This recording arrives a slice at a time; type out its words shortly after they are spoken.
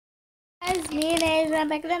Guys, me and Asia, I'm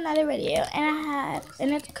back with another video, and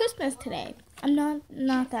it's Christmas today. I'm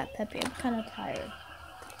not that peppy. I'm kind of tired.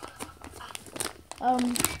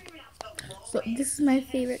 So this is my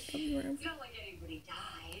favorite gummy worm.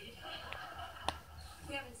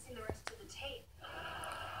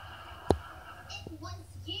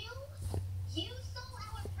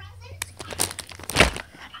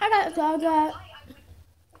 I got.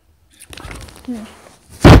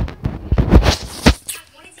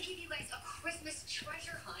 Christmas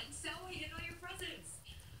treasure hunt, so we hid all your presents.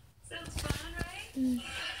 Sounds fun, right?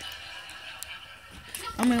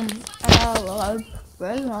 I got a lot of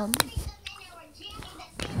presents.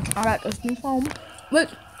 I got this new phone. Look,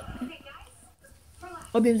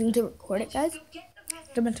 I've been using to record it, guys.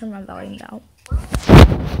 I'm gonna turn my volume down.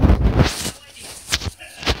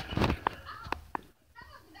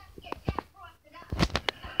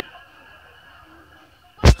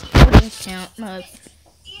 Count much.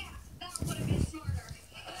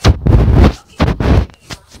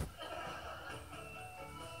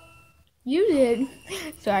 You did.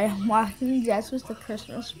 Sorry, I'm watching Jess with the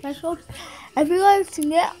Christmas special. If you guys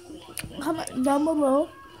seen it, comment down below.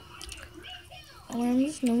 I'm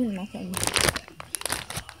just doing nothing.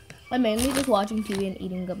 I'm mainly just watching TV and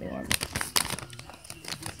eating gummy worms.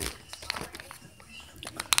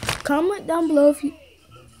 Comment down below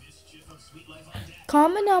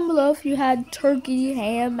if you had turkey,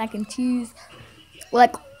 ham, mac and cheese,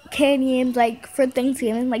 like candy yams, like for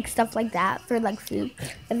Thanksgiving, like stuff like that for like food.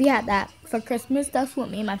 If you had that for Christmas, that's what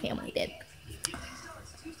me and my family did.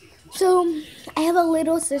 So I have a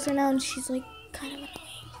little sister now, and she's like kind of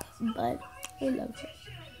annoying, but I love her.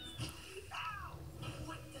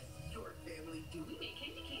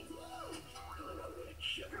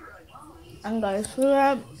 And guys, for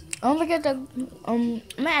that, don't forget to I'm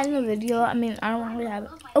gonna end the video. I mean, I don't really have it.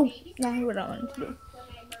 Oh, now here's what I wanted to do.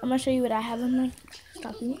 I'm gonna show you what I have in my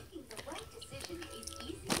stocking.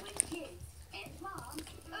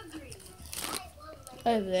 I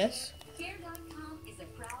have this.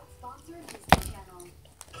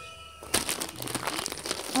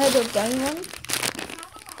 I have a gun one.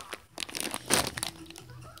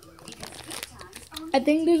 I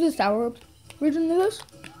think there's a sour version of this.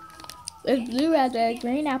 There's blue raspberry,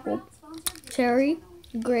 green apple, cherry,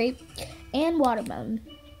 grape, and watermelon.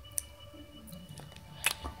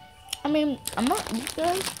 I mean, I'm not eat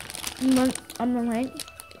this. I'm gonna like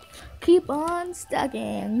keep on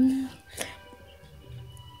stacking.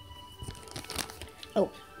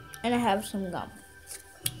 Oh, and I have some gum.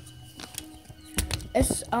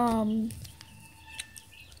 It's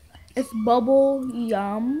bubble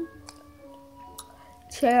yum,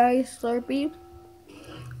 cherry slurpee,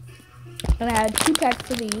 and I had 2 packs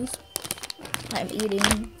of these. I'm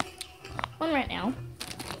eating one right now,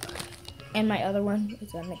 and my other one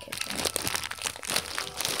is in the kitchen.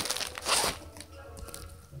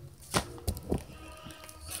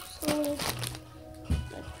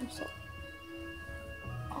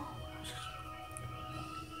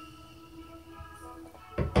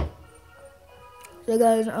 So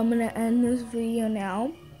guys, I'm gonna end this video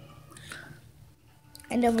now.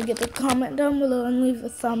 And don't forget to comment down below and leave a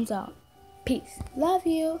thumbs up. Peace. Love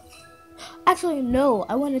you. Actually, no.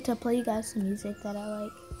 I wanted to play you guys some music that I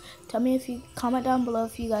like. Tell me if you comment down below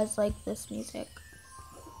if you guys like this music.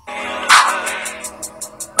 I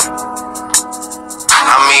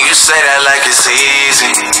mean, you say that like it's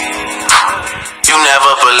easy. You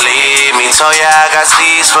never believe me. Told ya I got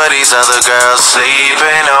these for these other girls.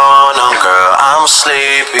 Sleeping on them, girl. I'm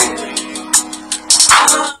sleepy.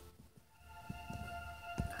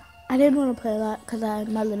 I didn't want to play that because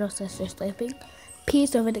my little sister's sleeping.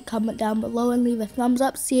 Peace. Don't forget to comment down below and leave a thumbs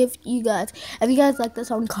up. See if you guys like the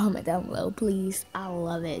song, comment down below, please. I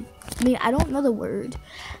love it. I mean, I don't know the word.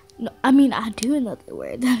 No, I mean, I do know the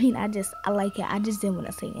word. I mean, I like it. I just didn't want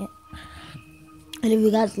to sing it. And if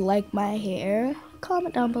you guys like my hair,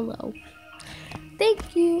 comment down below.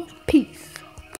 Thank you. Peace.